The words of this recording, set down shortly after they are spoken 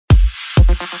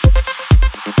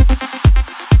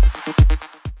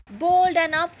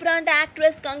and upfront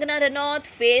actress Kangana Ranaut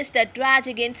faced a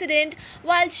tragic incident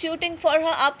while shooting for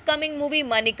her upcoming movie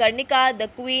Manikarnika, the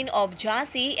Queen of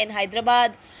Jhansi in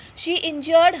Hyderabad. She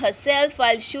injured herself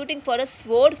while shooting for a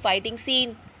sword fighting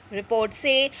scene. Reports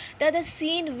say that the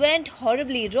scene went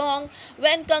horribly wrong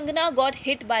when Kangana got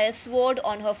hit by a sword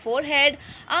on her forehead,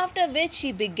 after which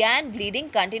she began bleeding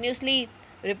continuously.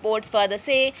 Reports further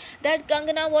say that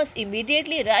Kangana was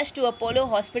immediately rushed to Apollo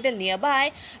Hospital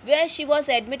nearby, where she was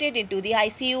admitted into the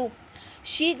ICU.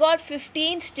 She got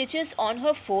 15 stitches on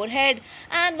her forehead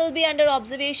and will be under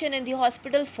observation in the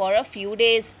hospital for a few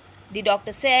days. The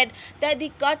doctor said that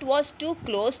the cut was too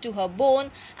close to her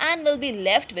bone and will be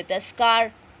left with a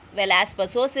scar. Well, as per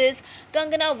sources,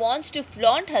 Kangana wants to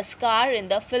flaunt her scar in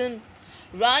the film.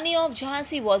 Rani of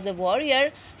Jhansi was a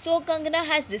warrior, so Kangana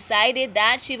has decided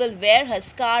that she will wear her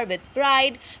scar with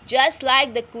pride, just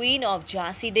like the Queen of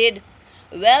Jhansi did.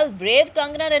 Well, brave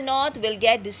Kangana Ranaut will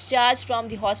get discharged from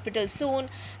the hospital soon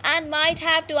and might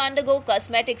have to undergo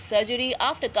cosmetic surgery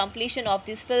after completion of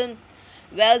this film.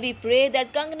 Well, we pray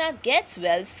that Kangana gets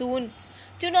well soon.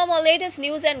 To know more latest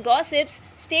news and gossips,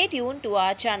 stay tuned to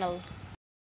our channel.